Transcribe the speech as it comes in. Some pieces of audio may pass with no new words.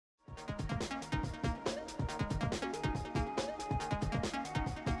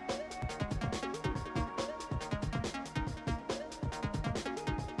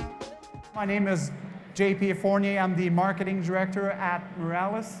My name is J.P. Fournier. I'm the marketing director at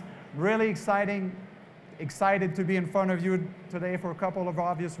Miralis. Really excited to be in front of you today for a couple of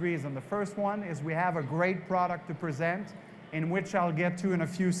obvious reasons. The first one is we have a great product to present, in which I'll get to in a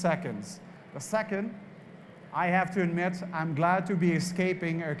few seconds. The second, I have to admit, I'm glad to be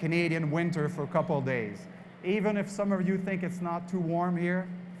escaping a Canadian winter for a couple of days. Even if some of you think it's not too warm here,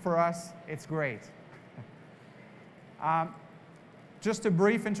 for us, it's great. Just a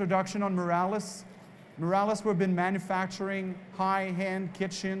brief introduction on Miralis. Miralis, we've been manufacturing high-end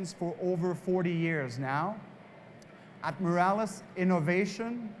kitchens for over 40 years now. At Miralis,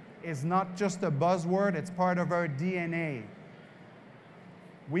 innovation is not just a buzzword, it's part of our DNA.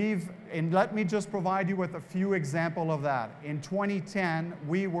 And let me just provide you with a few examples of that. In 2010,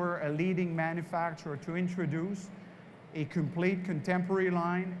 we were a leading manufacturer to introduce a complete contemporary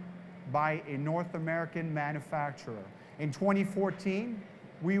line by a North American manufacturer. In 2014,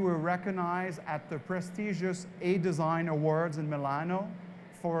 we were recognized at the prestigious A-Design Awards in Milano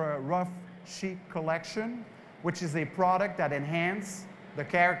for a rough chic collection, which is a product that enhances the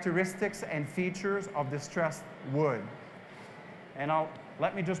characteristics and features of distressed wood. And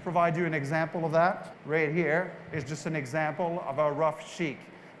let me just provide you an example of that. Right here is just an example of a rough chic.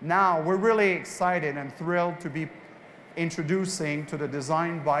 Now, we're really excited and thrilled to be introducing to the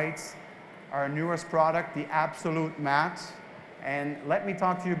DesignBites our newest product, the Absolute Matte. And let me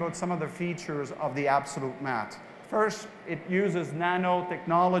talk to you about some of the features of the Absolute Matte. First, it uses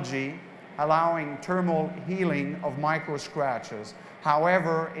nanotechnology, allowing thermal healing of micro scratches.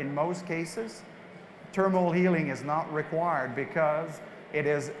 However, in most cases, thermal healing is not required because it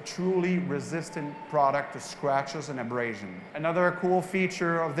is truly resistant product to scratches and abrasion. Another cool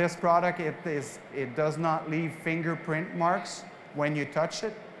feature of this product, it does not leave fingerprint marks when you touch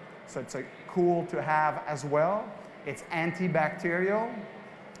it. So it's cool to have as well. It's antibacterial.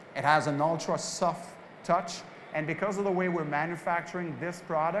 It has an ultra soft touch. And because of the way we're manufacturing this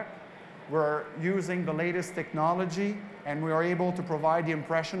product, we're using the latest technology, and we are able to provide the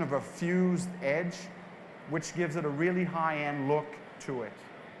impression of a fused edge, which gives it a really high-end look to it.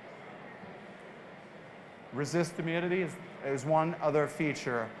 Resist humidity is one other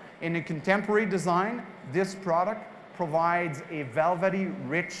feature. In a contemporary design, this product provides a velvety,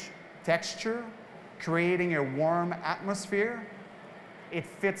 rich texture, creating a warm atmosphere. It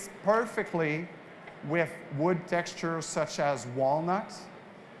fits perfectly with wood textures such as walnut.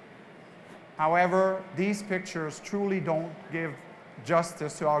 However, these pictures truly don't give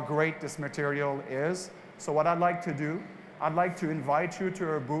justice to how great this material is. So what I'd like to do, I'd like to invite you to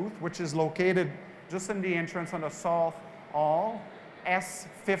our booth, which is located just in the entrance on the South Hall,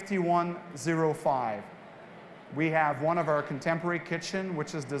 S5105. We have one of our contemporary kitchen,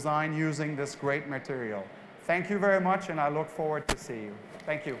 which is designed using this great material. Thank you very much, and I look forward to see you.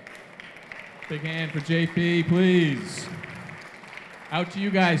 Thank you. Big hand for JP, please. Out to you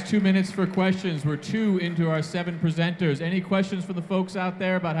guys, 2 minutes for questions. We're 2 into our 7 presenters. Any questions for the folks out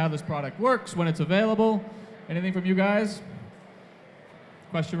there about how this product works, when it's available? Anything from you guys?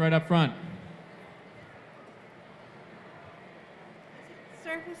 Question right up front.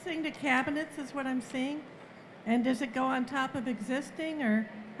 Surfacing to cabinets is what I'm seeing. And does it go on top of existing, or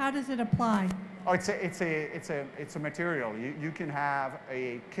how does it apply? Oh, it's a material. You can have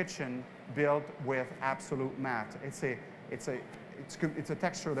a kitchen built with Absolute Matte. It's a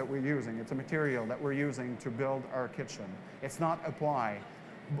texture that we're using. It's a material that we're using to build our kitchen. It's not apply.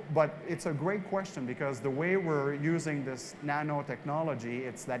 But it's a great question, because the way we're using this nanotechnology,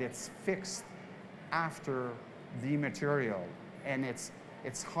 it's that it's fixed after the material, and it's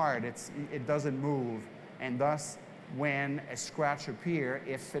hard. It doesn't move. And thus, when a scratch appears,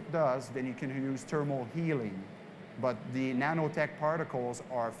 if it does, then you can use thermal healing. But the nanotech particles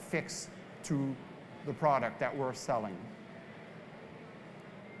are fixed to the product that we're selling.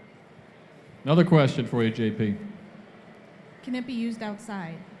 Another question for you, JP. Can it be used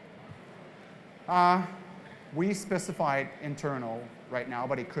outside? We specified internal right now,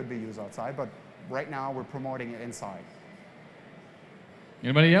 but it could be used outside. But right now, we're promoting it inside.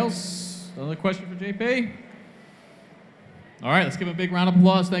 Anybody else? Another question for JP? All right, let's give him a big round of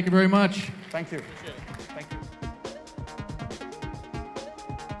applause. Thank you very much. Thank you.